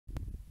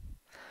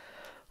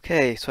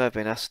Okay, so I've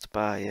been asked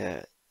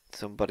by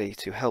somebody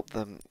to help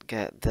them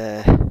get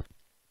their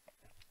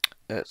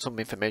some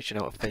information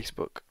out of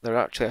Facebook. They're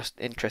actually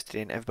interested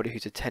in everybody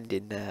who's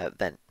attending their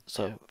event.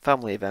 So,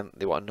 family event,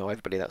 they want to know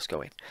everybody that's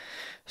going.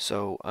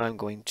 So, I'm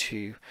going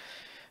to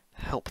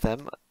help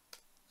them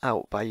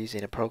out by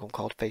using a program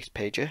called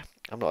FacePager.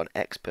 I'm not an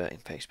expert in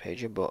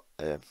FacePager, but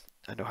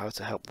I know how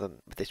to help them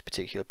with this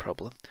particular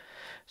problem.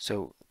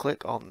 So,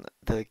 click on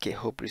the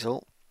GitHub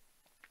result,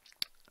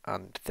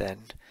 and then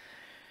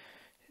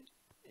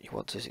you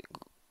want to.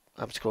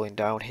 I'm scrolling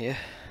down here,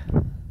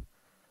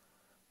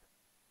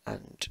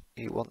 and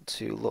you want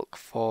to look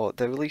for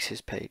the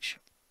releases page,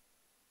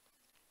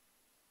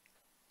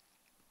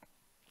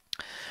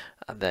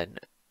 and then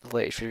the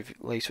latest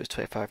release was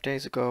 25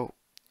 days ago.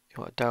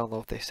 You want to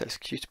download this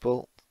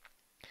executable,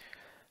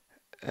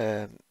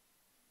 or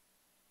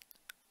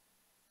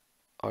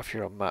if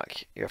you're on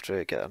Mac you have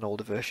to get an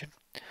older version,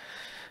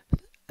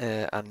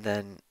 and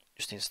then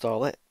just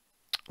install it.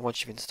 Once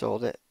you've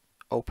installed it,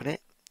 open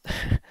it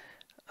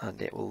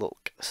and it will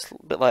look a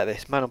bit like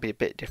this. Mine will be a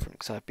bit different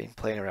because I've been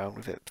playing around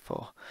with it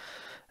before,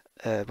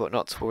 but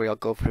not to worry, I'll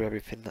go through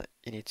everything that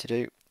you need to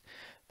do.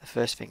 The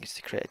first thing is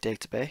to create a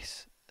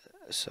database,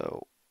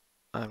 so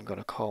I'm going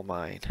to call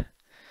mine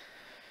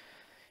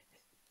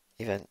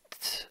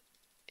event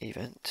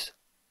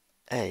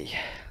A.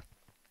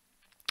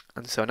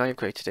 And so now you've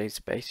created a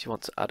database, you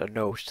want to add a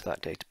node to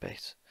that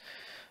database.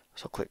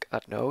 So click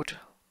add node,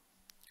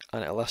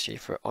 and it'll ask you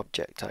for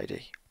object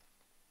ID.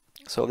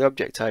 So the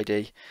object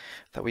ID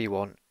that we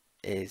want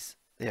is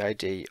the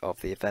ID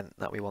of the event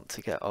that we want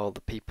to get all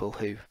the people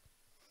who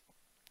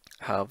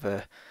have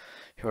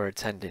who are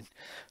attending.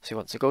 So you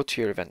want to go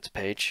to your events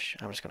page.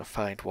 I'm just going to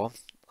find one.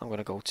 I'm going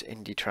to go to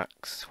Indie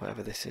Tracks,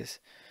 whatever this is.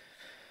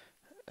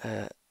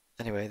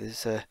 Anyway,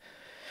 there's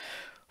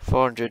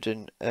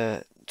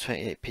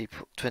 428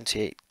 people.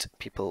 28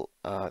 people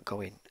are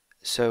going.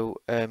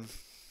 So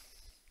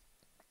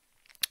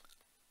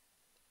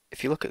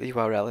if you look at the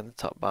URL in the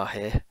top bar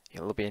here,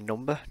 there'll be a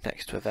number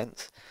next to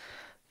events.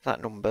 That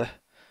number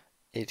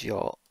is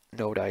your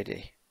node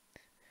ID.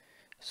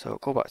 So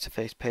go back to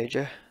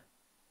FacePager,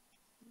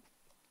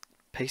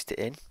 paste it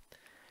in,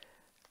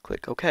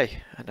 click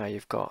OK, and now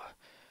you've got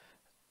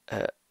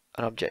an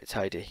object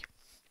ID.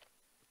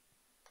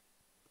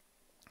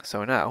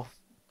 So now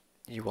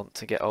you want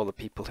to get all the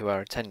people who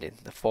are attending,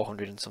 the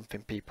 400 and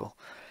something people.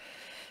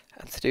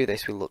 And to do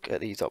this, we'll look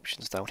at these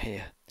options down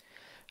here.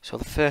 So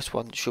the first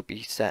one should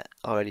be set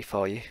already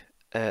for you.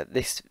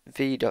 This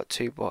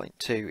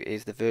v.2.2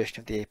 is the version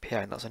of the API,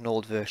 and that's an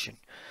old version,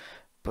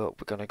 but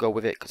we're going to go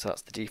with it because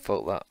that's the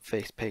default that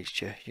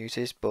FacePager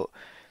uses, but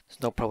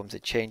there's no problem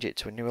to change it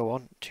to a newer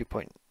one.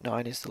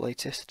 2.9 is the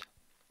latest.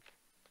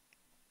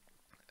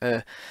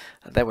 And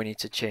then we need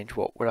to change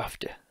what we're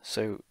after.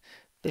 So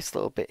this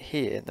little bit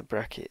here in the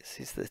brackets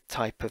is the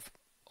type of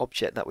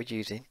object that we're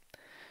using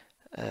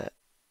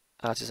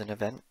as an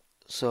event.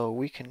 So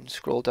we can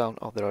scroll down,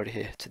 oh they're already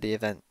here, to the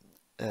event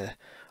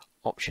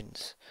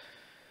options.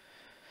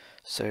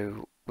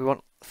 So we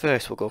want,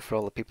 first we'll go for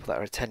all the people that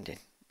are attending.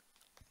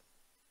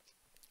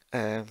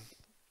 That's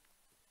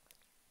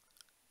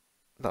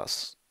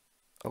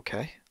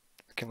okay.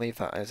 We can leave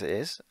that as it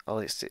is. All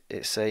it's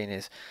saying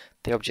is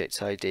the object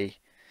ID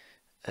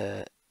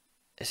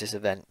is this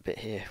event bit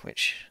here,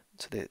 which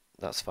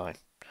that's fine.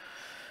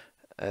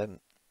 The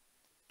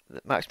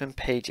maximum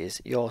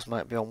pages, yours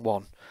might be on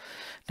 1.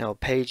 Now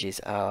pages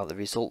are the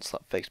results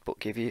that Facebook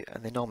give you,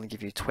 and they normally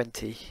give you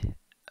 20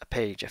 a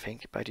page, I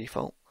think, by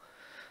default.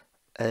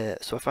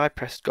 So if I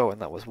pressed go and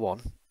that was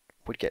 1,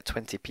 we'd get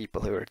 20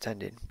 people who are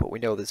attending, but we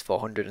know there's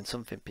 400 and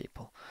something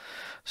people.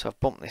 So I've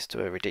bumped this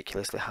to a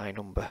ridiculously high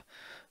number.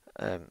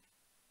 You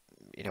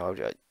know,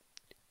 it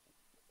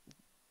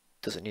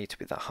doesn't need to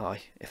be that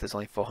high if there's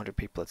only 400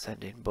 people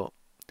attending, but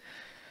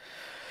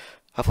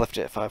I've left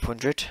it at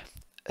 500.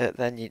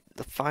 Then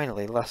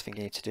finally, the last thing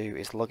you need to do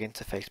is log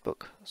into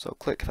Facebook. So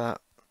click that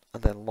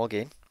and then log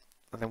in.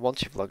 And then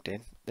once you've logged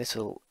in, this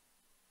will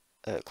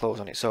close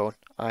on its own.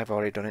 I've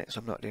already done it, so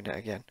I'm not doing it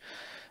again.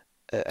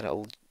 And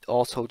it'll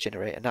auto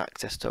generate an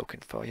access token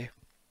for you.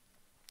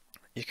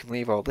 You can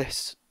leave all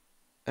this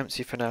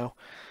empty for now.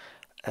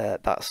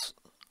 That's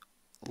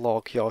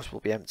log, yours will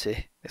be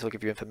empty. This will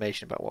give you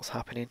information about what's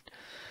happening.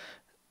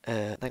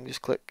 Then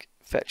just click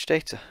fetch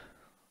data.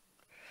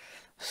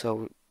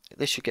 So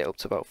this should get up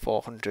to about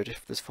 400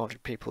 if there's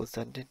 400 people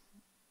attending.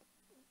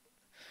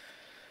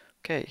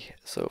 Okay,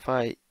 so if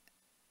I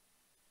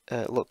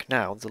look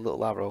now, there's a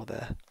little arrow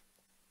there,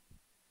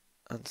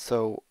 and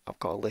so I've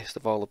got a list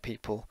of all the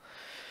people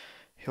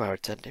who are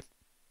attending.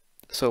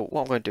 So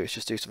what I'm going to do is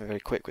just do something very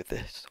quick with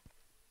this.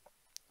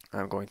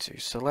 I'm going to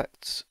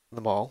select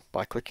them all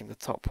by clicking the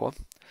top one,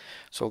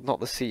 so not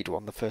the seed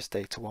one, the first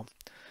data one.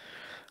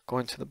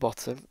 Going to the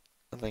bottom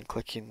and then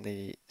clicking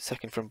the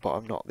second from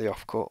bottom, not the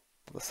offcut,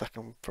 the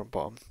second from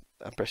bottom,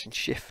 and pressing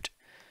shift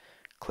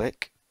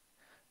click.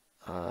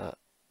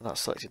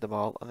 That's selected them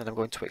all, and then I'm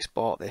going to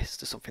export this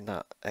to something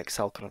that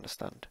Excel can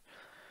understand.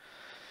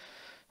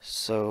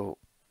 So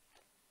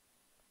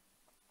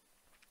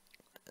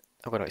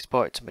I'm going to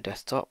export it to my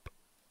desktop.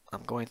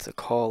 I'm going to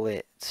call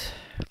it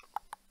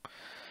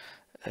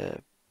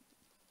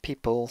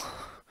people,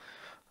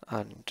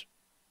 and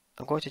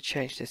I'm going to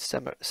change this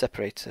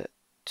separator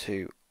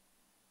to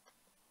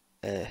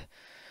a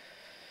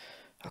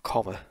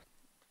comma.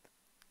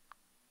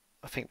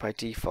 I think by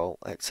default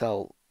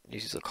Excel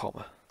uses a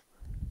comma.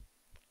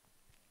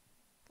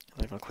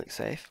 I'm going to click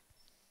save,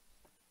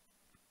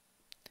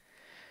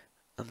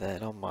 and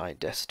then on my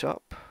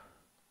desktop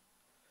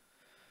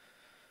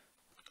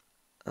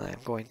I'm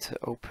going to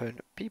open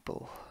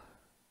people.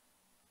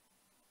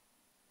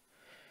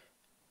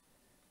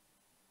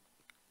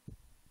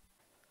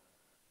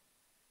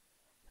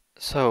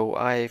 So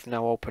I've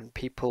now opened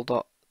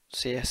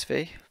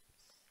people.csv,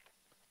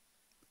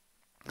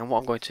 and what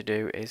I'm going to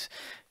do is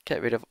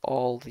get rid of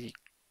all the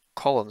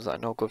columns that are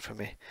no good for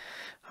me.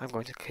 I'm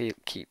going to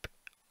keep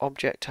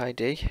object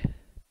ID,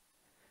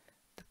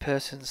 the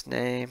person's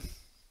name,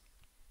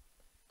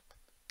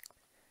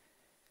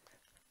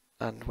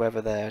 and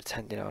whether they're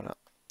attending or not.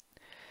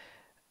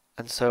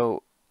 And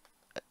so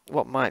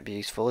what might be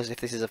useful is, if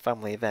this is a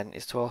family event,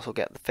 is to also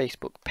get the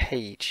Facebook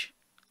page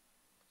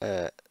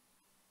that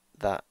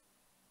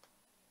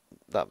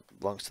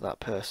belongs to that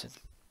person.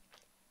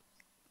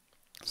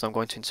 So I'm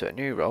going to insert a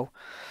new row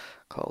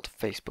called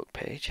Facebook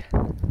page,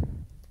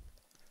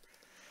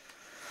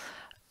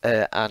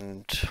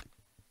 and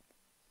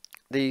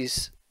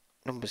these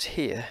numbers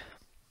here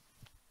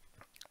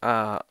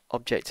are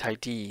object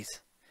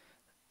IDs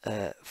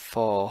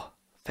for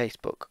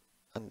Facebook.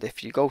 And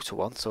if you go to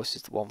one, so this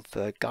is the one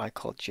for a guy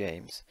called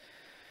James,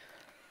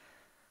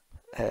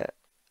 if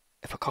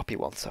I copy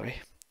one,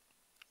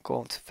 go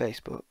on to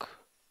Facebook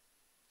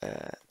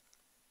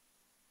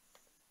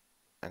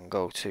and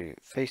go to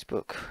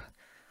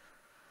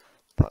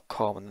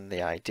facebook.com and then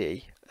the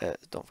ID,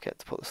 don't forget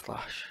to put the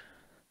slash.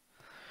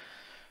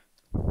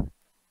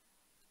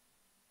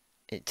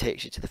 It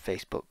takes you to the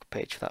Facebook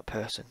page for that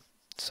person.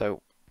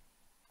 So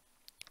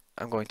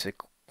I'm going to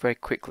very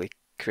quickly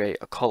create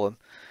a column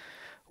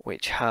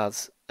which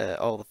has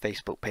all the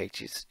Facebook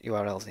pages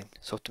URLs in.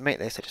 So to make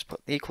this, I just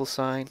put the equal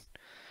sign,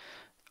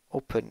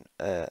 open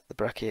the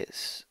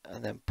brackets,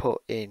 and then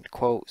put in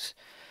quotes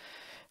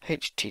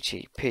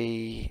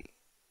HTTP,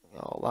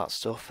 all that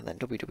stuff, and then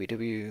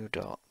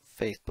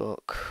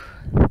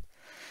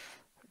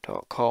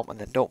www.facebook.com, and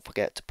then don't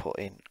forget to put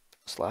in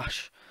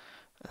slash,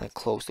 and then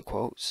close the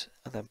quotes,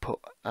 and then put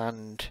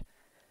and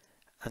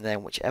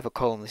then whichever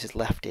column this is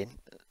left in,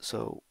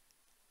 so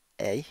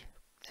A,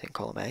 it's in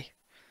column A,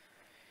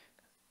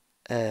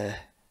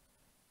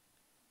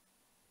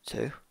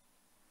 2,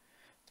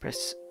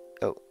 press,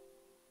 oh,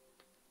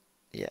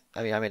 yeah,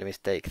 I made a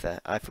mistake there.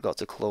 I forgot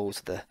to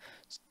close the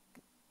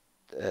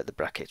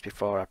brackets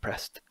before I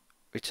pressed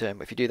return,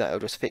 but if you do that, it'll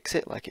just fix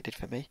it like it did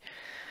for me.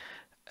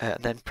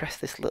 And then press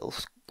this little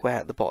square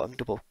at the bottom,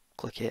 double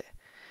click it,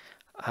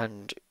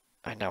 and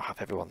I now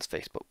have everyone's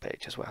Facebook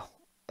page as well.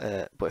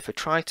 But if I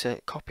try to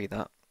copy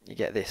that, you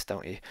get this,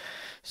 don't you?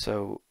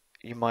 So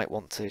you might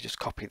want to just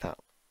copy that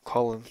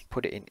column,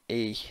 put it in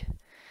E,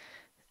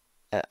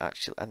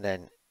 actually, and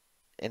then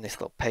in this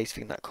little paste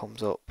thing that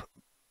comes up,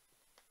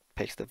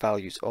 paste the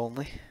values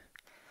only,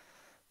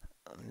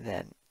 and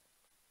then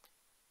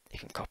you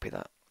can copy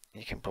that.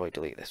 You can probably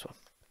delete this one.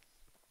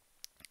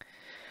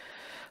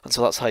 And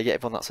so that's how you get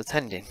everyone that's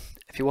attending.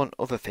 If you want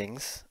other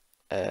things,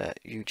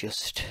 you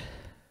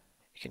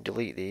can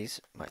delete these.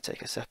 It might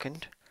take a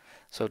second.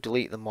 So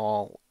delete them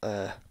all.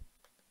 If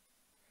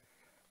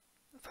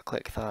I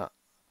click that,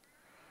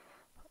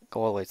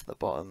 go all the way to the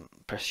bottom,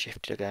 press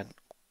shift again,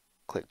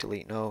 click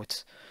delete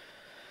nodes.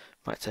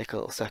 Might take a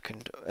little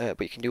second,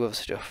 but you can do other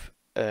stuff.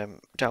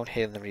 Down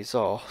here in the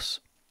resource,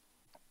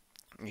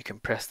 you can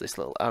press this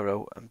little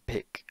arrow and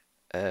pick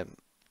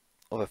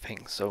other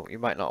things. So you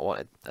might not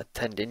want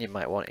attending, you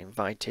might want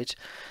invited.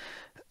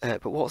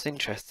 But what's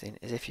interesting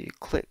is if you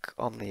click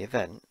on the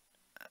event,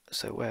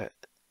 so where,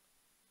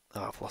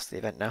 oh, I've lost the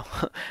event now,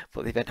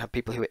 but the event had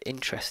people who are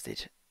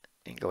interested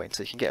in going,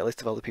 so you can get a list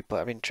of all the people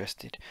that are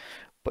interested.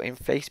 But in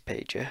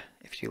FacePager,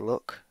 if you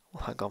look,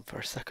 we'll hang on for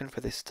a second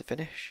for this to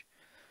finish.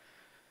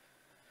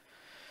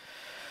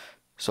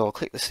 So I'll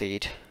click the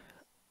seed,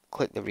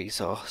 click the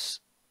resource,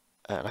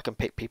 and I can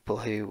pick people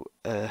who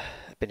have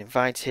been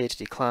invited,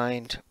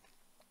 declined,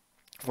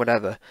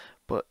 whatever,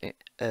 but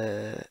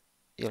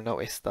you'll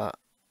notice that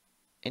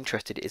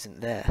interested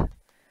isn't there.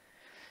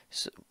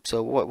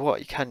 So what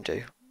you can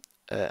do,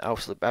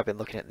 obviously I've been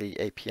looking at the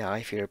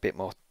API. If you're a bit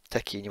more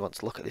techie and you want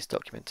to look at this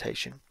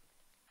documentation,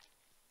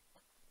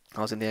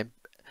 I was in the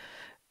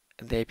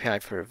API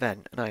for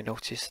event, and I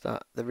noticed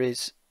that there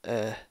is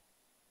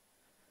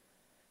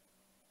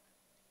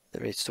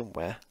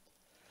somewhere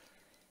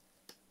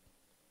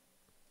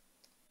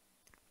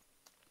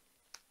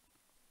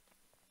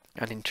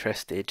an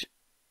interested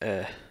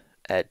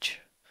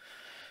edge,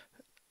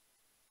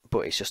 but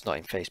it's just not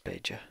in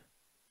FacePager.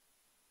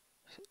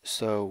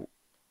 So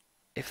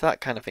if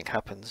that kind of thing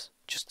happens,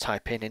 just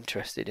type in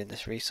interested in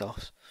this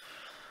resource.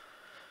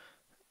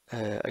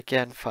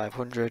 Again,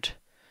 500,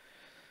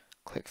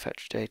 click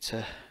fetch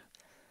data,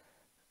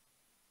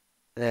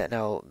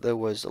 Now there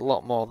was a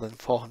lot more than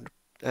 400.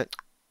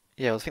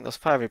 Yeah, I think there was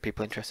 500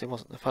 people interested,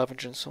 wasn't there?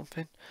 500 and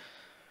something.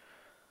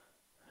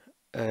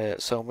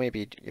 So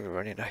maybe you're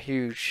running a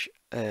huge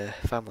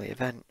family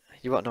event.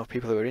 You want to know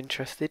people who are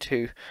interested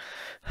who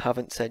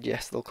haven't said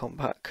yes, they'll come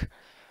back.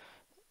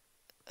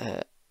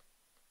 There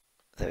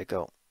we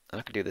go. And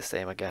I can do the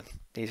same again.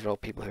 These are all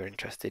people who are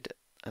interested,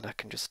 and I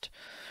can just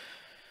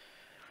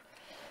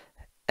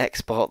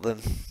export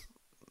them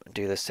and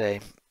do the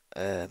same.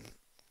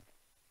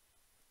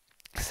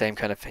 Same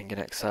kind of thing in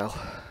Excel.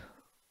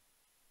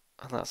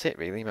 And that's it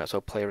really. You might as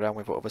well play around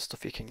with what other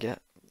stuff you can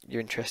get.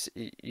 You're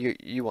interested,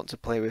 you want to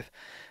play with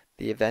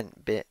the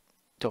event bit.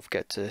 Don't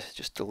forget to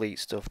just delete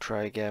stuff,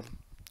 try again,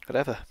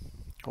 whatever.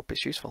 Hope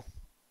it's useful.